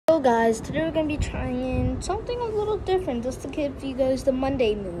guys, today we're going to be trying something a little different just to give you guys the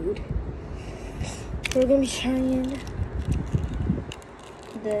Monday mood. We're going to be trying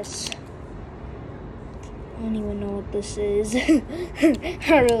this. I don't even know what this is.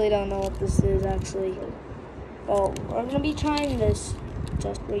 I really don't know what this is actually. Oh, we're going to be trying this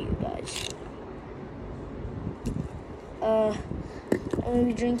just for you guys. I'm going to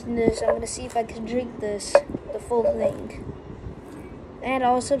be drinking this. I'm going to see if I can drink this, the full thing. And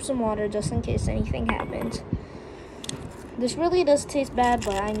I'll sip some water just in case anything happens. This really does taste bad,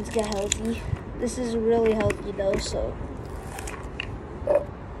 but I need to get healthy. This is really healthy though, so.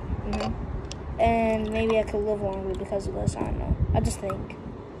 And maybe I could live longer because of this, I don't know. I just think.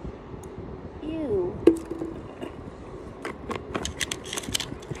 Ew.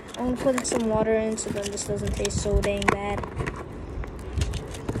 I'm putting some water in so then this doesn't taste so dang bad.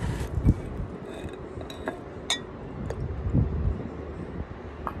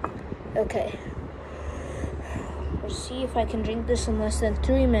 Okay. Let's see if I can drink this in less than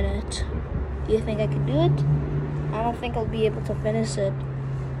 3 minutes. Do you think I can do it? I don't think I'll be able to finish it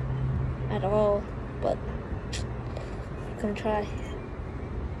at all, but I'm gonna try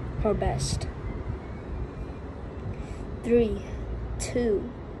our best. 3, 2,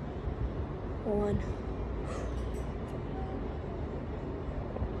 1.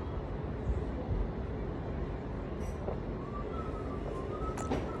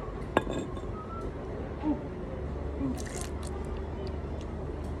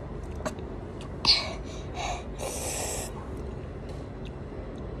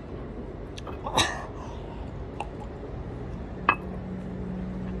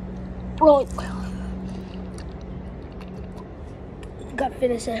 Bro, got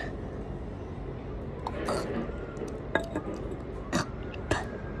finished it.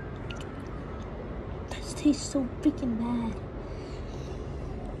 This tastes so freaking bad.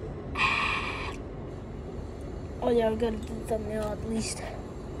 Oh yeah, I gotta do the thumbnail at least.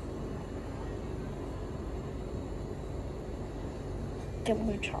 Okay, I'm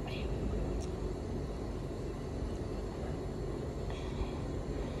gonna try.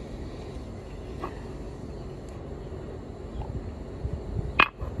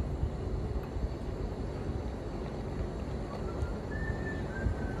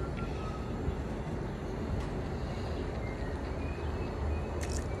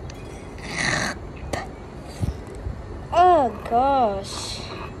 Oh gosh.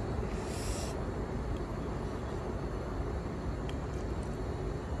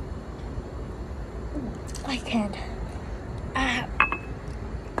 I can't.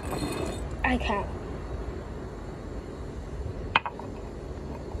 I can't.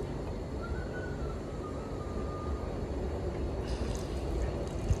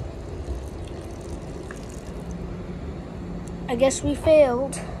 I guess we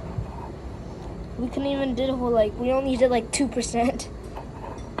failed. We couldn't even do the whole, we only did 2%.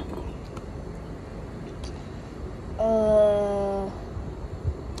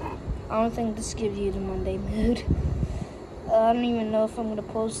 I don't think this gives you the Monday mood. I don't even know if I'm gonna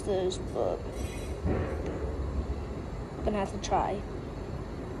post this, but I'm gonna have to try.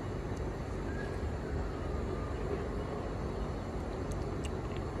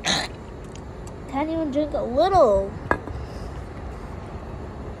 Can't even drink a little.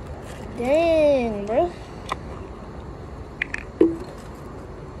 Dang, bro.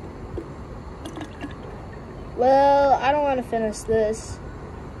 Well, I don't want to finish this.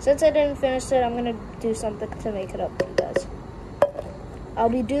 Since I didn't finish it, I'm going to do something to make it up to you guys. I'll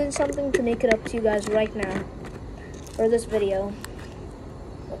be doing something to make it up to you guys right now. For this video.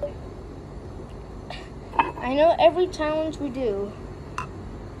 I know every challenge we do,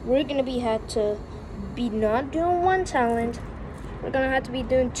 we're going to have to be not doing one challenge. We're gonna have to be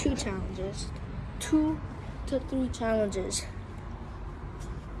doing 2 challenges. 2 to 3 challenges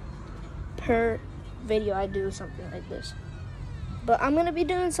per video I do something like this. But I'm gonna be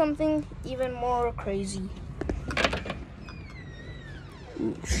doing something even more crazy.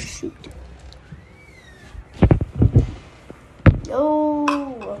 Ooh, shoot. Oh,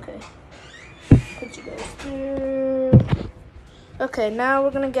 okay. Put you guys through. Okay, now we're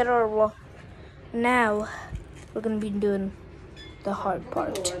gonna get our now we're gonna be doing the hard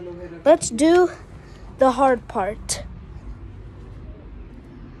part. Let's do the hard part.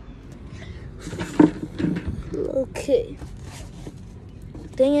 Okay.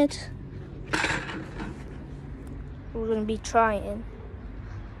 Dang it. We're gonna be trying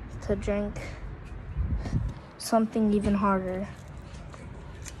to drink something even harder.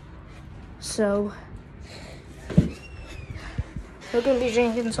 So we're gonna be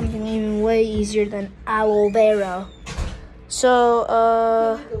drinking something even way easier than aloe vera. So,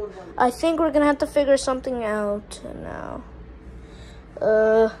 I think we're gonna have to figure something out now.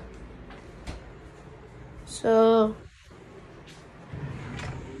 So,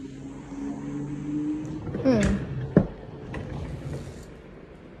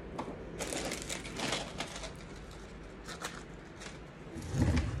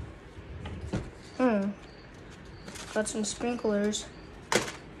 got some sprinklers.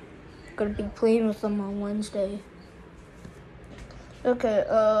 Gonna be playing with them on Wednesday. Okay,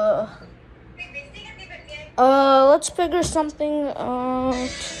 let's figure something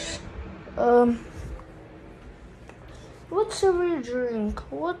out. What should we drink?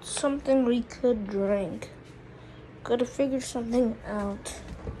 What's something we could drink? Gotta figure something out.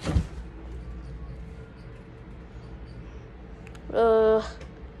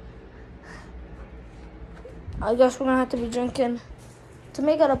 I guess we're gonna have to be drinking. To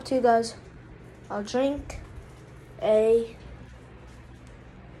make it up to you guys, I'll drink a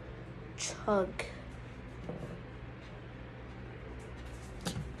chug.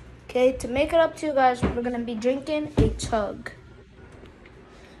 Okay, to make it up to you guys, we're gonna be drinking a chug.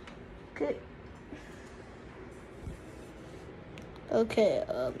 Okay. Okay,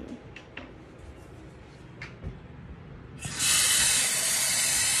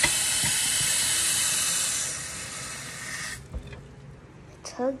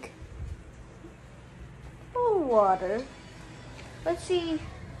 chug of water. Let's see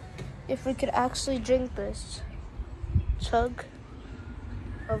if we could actually drink this chug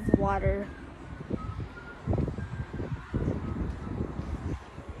of water.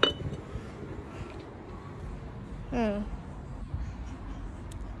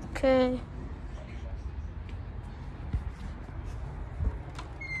 Okay.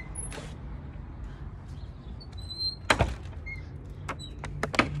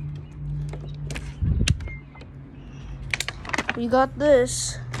 We got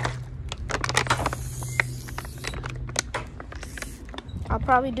this. I'll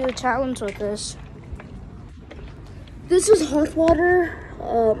probably do a challenge with this. This is hot water.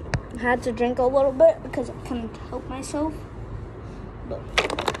 Had to drink a little bit because I couldn't help myself. But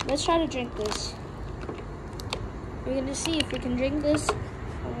let's try to drink this. We're gonna see if we can drink this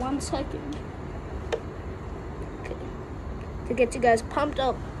in 1 second. Okay. To get you guys pumped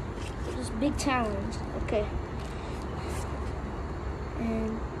up for this big challenge. Okay.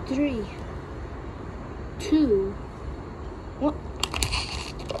 And 3, 2, 1.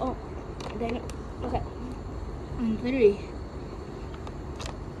 Oh, dang it. Okay. And 3.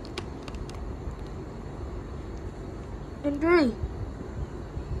 And 3,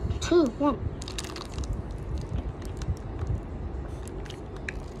 2, 1.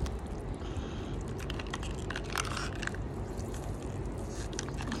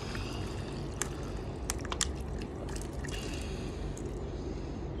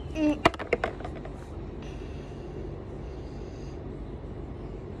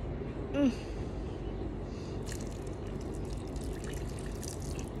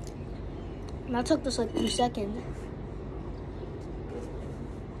 That took just like 2 seconds.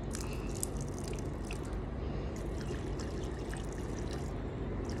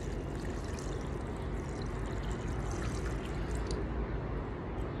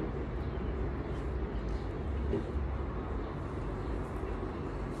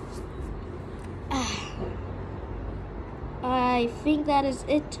 I think that is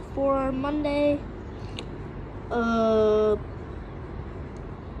it for Monday.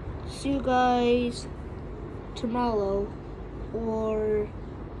 See you guys tomorrow or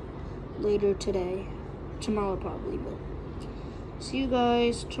later today. Tomorrow probably, but see you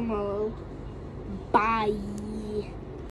guys tomorrow. Bye.